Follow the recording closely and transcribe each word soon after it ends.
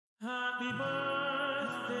Happy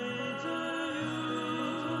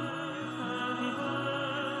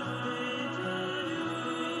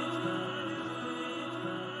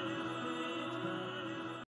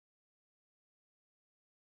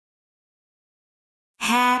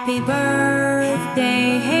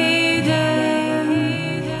birthday, Hayden.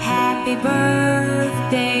 Happy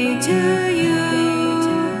birthday to you.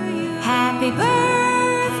 Happy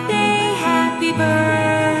birthday, happy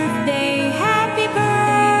birthday, happy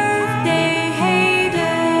birthday,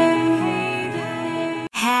 Hayden.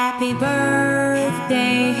 Happy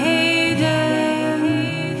birthday, Hayden.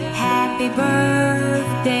 Happy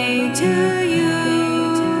birthday to you.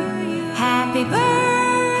 Happy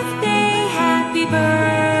birthday, happy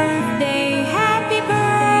birthday, happy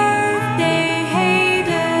birthday,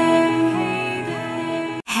 Hayden.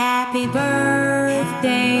 Happy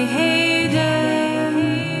birthday, Hayden.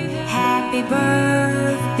 Happy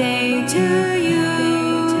birthday to you.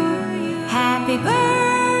 Happy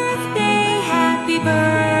birthday, happy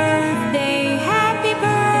birthday, happy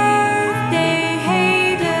birthday,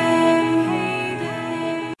 Hayden.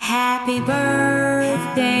 Happy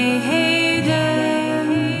birthday, Hayden.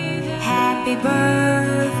 Happy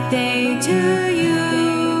birthday to you.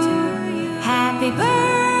 Happy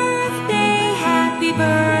birthday, happy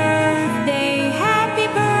birthday, happy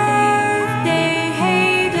birthday,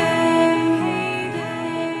 Hayden.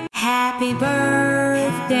 Happy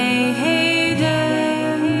birthday,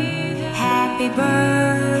 Hayden. Happy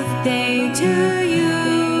birthday to you.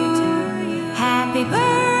 Happy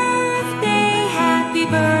birthday, happy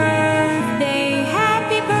birthday,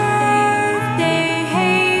 happy birthday,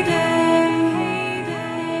 Hayden.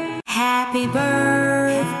 Happy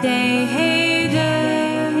birthday,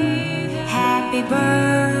 Hayden. Happy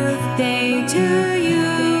birthday to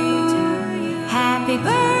you. Happy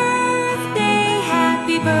birthday,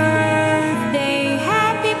 happy birthday,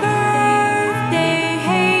 happy birthday,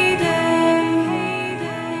 Hayden.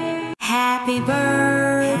 Happy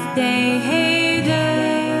birthday, Hayden.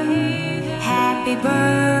 Happy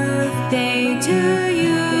birthday to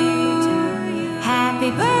you. Happy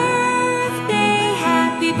birthday,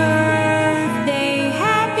 happy birthday,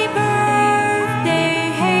 happy birthday,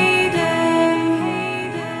 Hayden.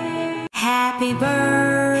 Happy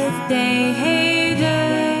birthday,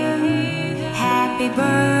 Hayden. Happy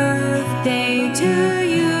birthday to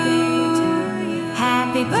you.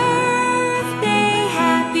 Happy birthday, happy birthday, happy birthday, Hayden. Happy birthday, Hayden. Happy birthday to you. Happy birthday,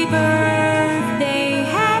 happy birthday,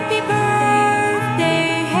 happy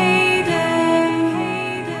birthday, Hayden.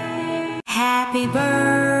 Happy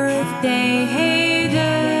birthday,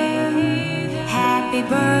 Hayden. Happy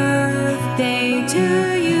birthday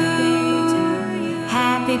to you.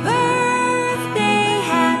 Happy birthday,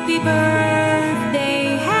 happy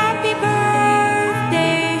birthday, happy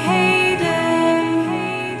birthday, Hayden.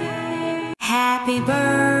 Happy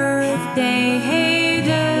birthday,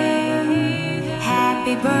 Hayden.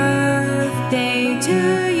 Happy birthday to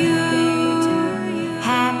you.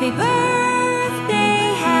 Happy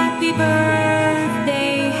birthday, happy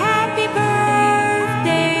birthday, happy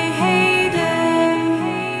birthday, Hayden.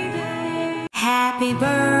 Happy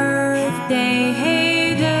birthday,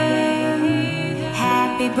 Hayden.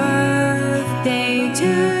 Happy birthday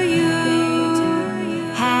to you.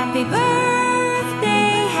 Happy birthday,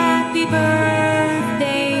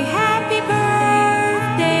 happy birthday, happy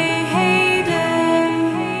birthday, Hayden.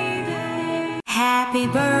 Happy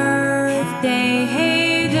birthday,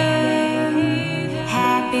 Hayden.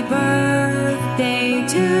 Happy birthday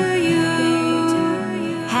to you.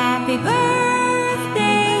 Happy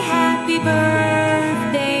birthday, happy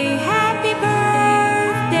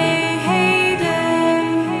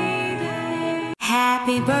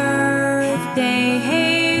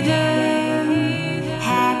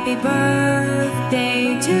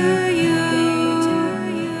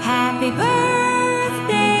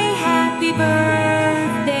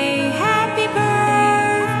birthday, happy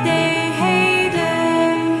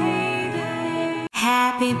birthday, Hayden.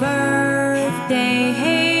 Happy birthday,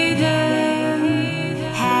 Hayden.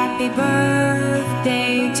 Happy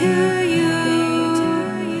birthday to you.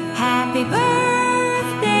 Happy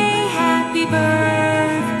birthday, happy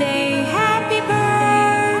birthday, happy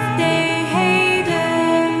birthday,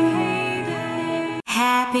 Hayden.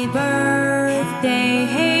 Happy birthday,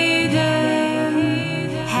 Hayden.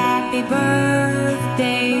 Happy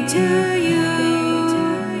birthday to you.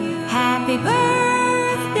 Happy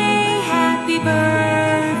birthday, happy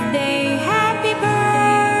birthday, happy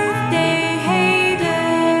birthday,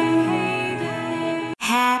 Hayden.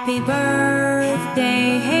 Happy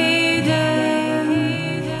birthday, Hayden.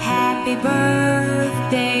 Happy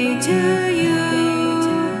birthday to you.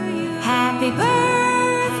 Happy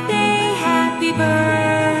birthday, happy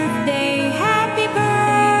birthday,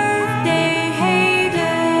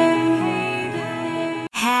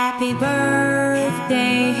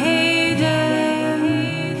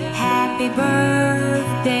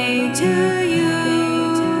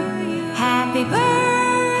 Happy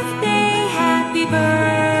birthday, happy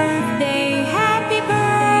birthday, happy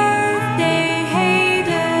birthday,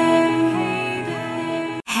 Hayden.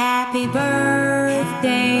 Happy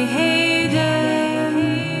birthday, Hayden.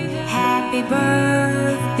 Happy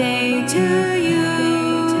birthday to you.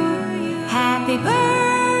 Happy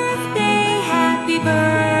birthday, happy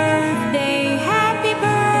birthday, happy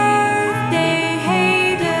birthday,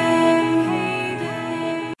 Hayden.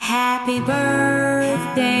 Happy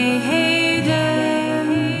birthday, Hayden.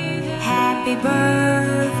 Happy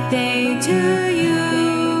birthday to you.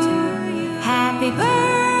 Happy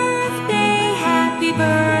birthday, happy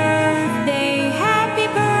birthday, happy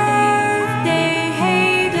birthday,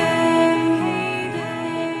 Hayden.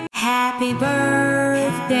 Happy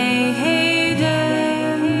birthday,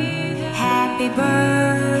 Hayden. Happy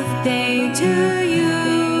birthday to you.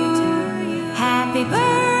 Happy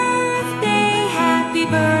birthday, happy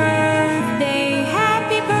birthday,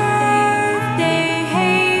 happy birthday,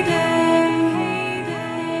 Hayden.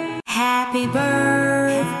 Happy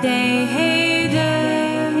birthday,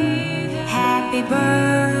 Hayden. Happy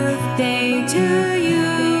birthday to you.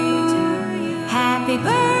 Happy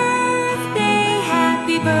birthday,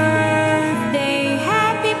 happy birthday,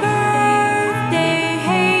 happy birthday,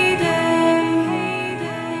 Hayden.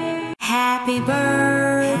 Happy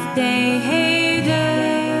birthday,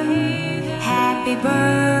 Hayden. Happy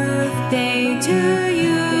birthday to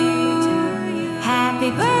you. Happy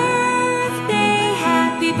birthday,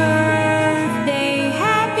 happy birthday,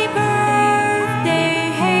 happy birthday,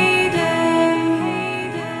 Hayden.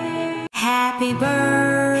 Happy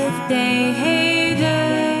birthday,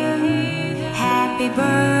 Hayden. Happy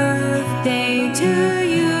birthday to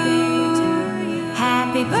you.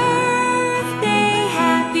 Happy birthday,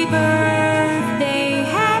 happy birthday,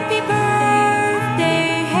 happy birthday,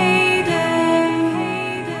 Hayden.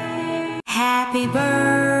 Happy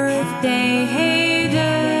birthday,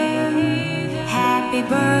 Hayden. Happy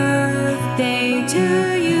birthday to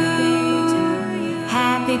you.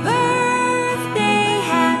 Happy birthday,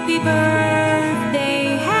 happy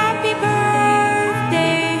birthday, happy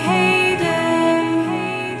birthday, Hayden.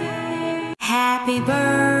 Happy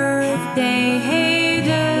birthday,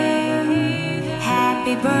 Hayden.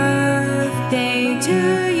 Happy birthday to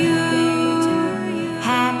you.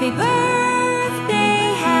 Happy birthday,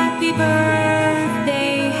 happy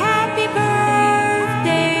birthday, happy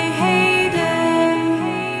birthday, Hayden.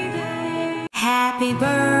 Happy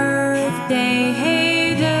birthday,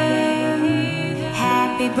 Hayden.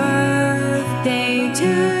 Happy birthday to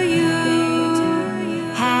you.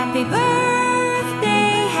 Happy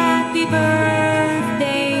birthday, happy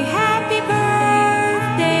birthday, happy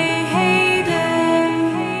birthday, Hayden.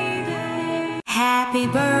 Happy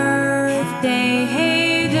birthday,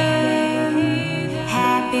 Hayden.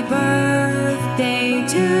 Happy birthday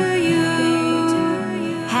to you.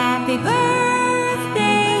 Happy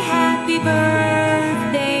birthday, happy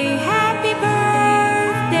birthday, happy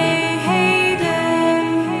birthday, Hayden.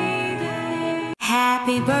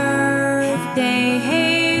 Happy birthday,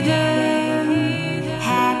 Hayden.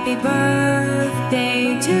 Happy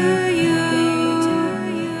birthday to you.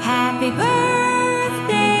 Happy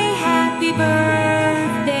birthday, happy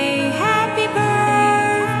birthday, happy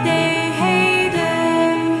birthday,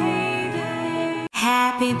 Hayden.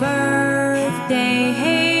 Happy birthday,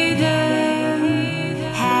 Hayden.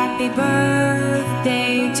 Happy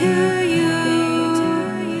birthday to you.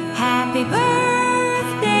 Happy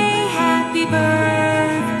birthday, happy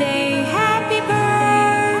birthday, happy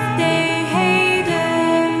birthday, Hayden.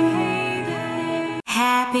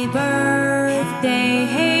 Happy birthday,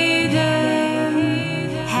 Hayden.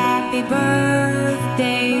 Happy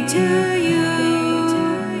birthday to you.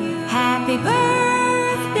 Happy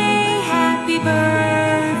birthday, happy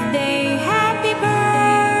birthday, happy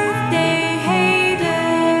birthday, Hayden.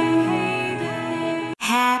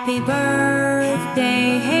 Happy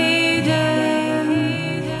birthday, Hayden.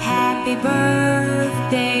 Happy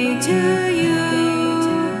birthday to you.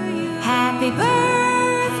 Happy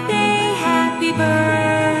birthday, happy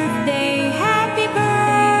birthday, happy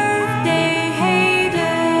birthday,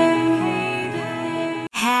 Hayden.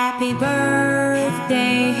 Happy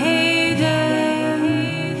birthday, Hayden.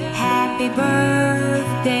 Happy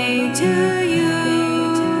birthday to you.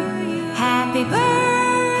 Happy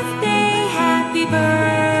birthday, happy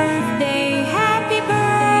birthday, happy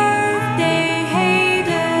birthday,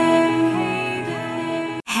 Hayden.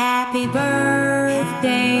 Happy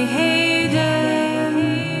birthday, Hayden.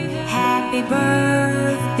 Happy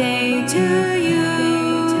birthday to you.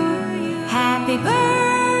 Happy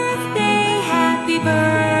birthday, happy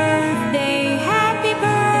birthday, happy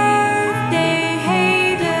birthday,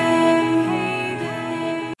 Hayden.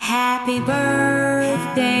 Happy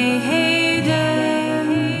birthday, Hayden.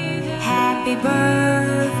 Happy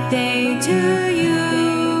birthday to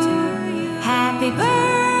you. Happy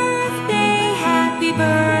birthday, happy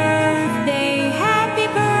birthday, happy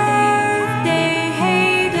birthday,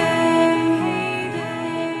 Hayden.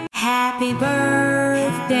 Happy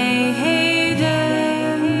birthday,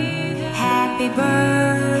 Hayden. Happy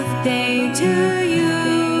birthday to you.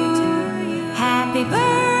 Happy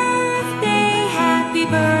birthday, happy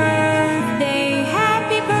birthday,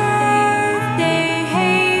 happy birthday,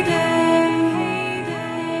 Hayden.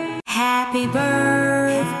 Happy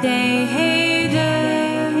birthday,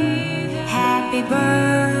 Hayden. Happy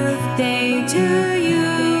birthday to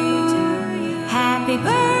you. Happy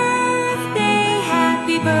birthday,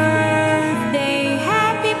 happy birthday,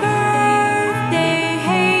 happy birthday,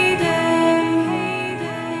 Hayden.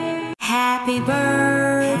 Happy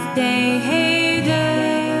birthday,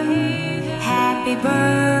 Hayden. Happy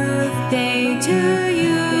birthday to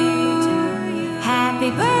you. Happy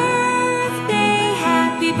birthday,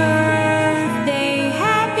 happy birthday,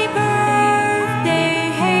 happy birthday,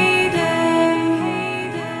 Hayden.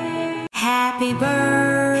 Happy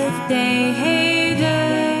birthday,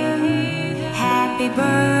 Hayden. Happy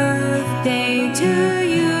birthday to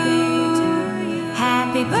you.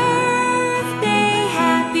 Happy birthday,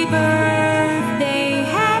 happy birthday,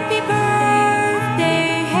 happy birthday,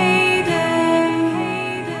 Hayden.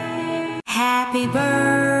 Happy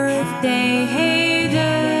birthday,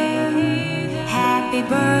 Hayden. Happy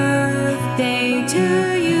birthday to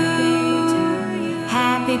you.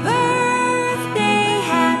 Happy birthday,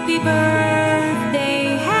 happy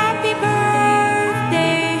birthday, happy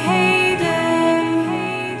birthday, Hayden.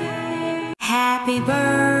 Happy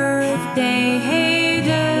birthday,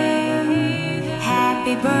 Hayden.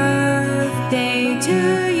 Happy birthday to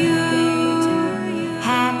you.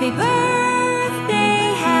 Happy birthday,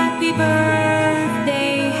 happy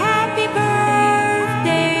birthday, happy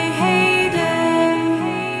birthday, Hayden.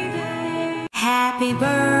 Happy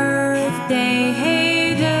birthday,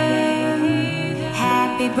 Hayden.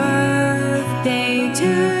 Happy birthday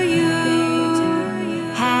to you.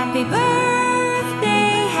 Happy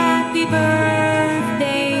birthday, happy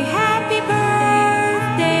birthday, happy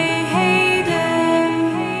birthday, Hayden.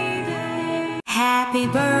 Happy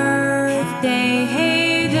birthday,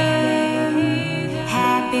 Hayden.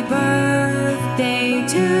 Happy birthday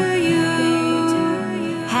to you.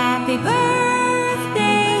 Happy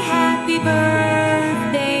birthday, happy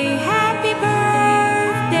birthday, happy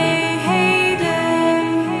birthday, Hayden.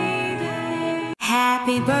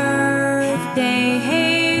 Happy birthday,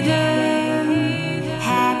 Hayden.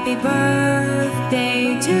 Happy birthday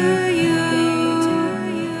to you.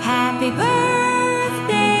 Happy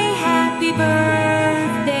birthday, happy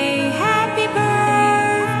birthday, happy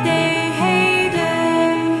birthday,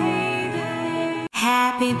 Hayden.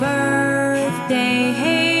 Happy birthday,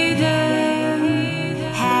 Hayden.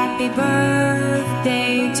 Happy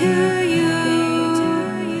birthday to you.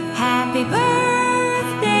 Happy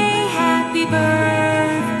birthday, happy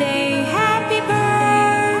birthday, happy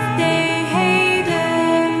birthday,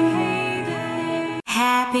 Hayden.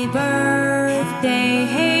 Happy birthday,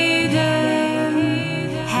 Hayden.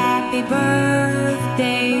 Happy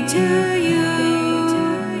birthday to you.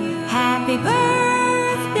 Happy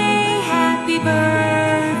birthday, happy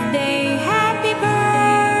birthday, happy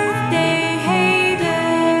birthday,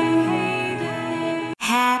 Hayden.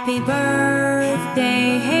 Happy birthday,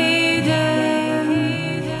 Hayden.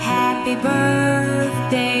 Happy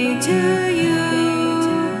birthday to you.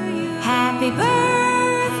 Happy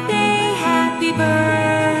birthday, happy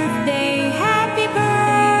birthday, happy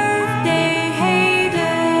birthday,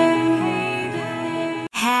 Hayden.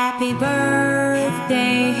 Happy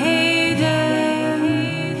birthday, Hayden.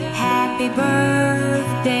 Happy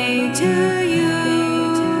birthday to you.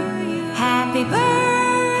 Happy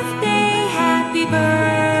birthday, happy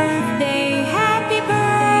birthday, happy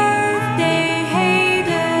birthday,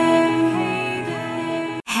 Hayden.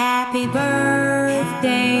 Happy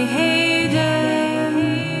birthday, Hayden.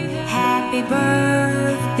 Happy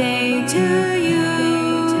birthday to you.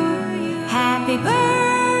 Happy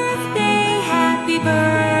birthday, happy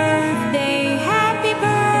birthday, happy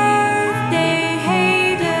birthday,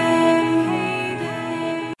 Hayden.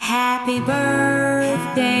 Happy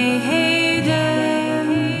birthday, Hayden.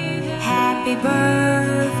 Happy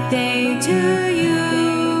birthday to you.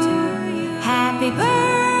 Happy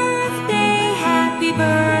birthday, happy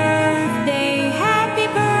birthday, happy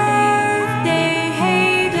birthday,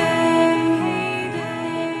 Hayden.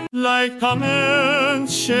 Like, comment,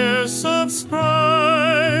 share,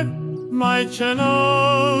 subscribe my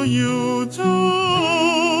channel YouTube.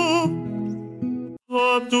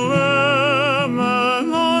 Abdurrehman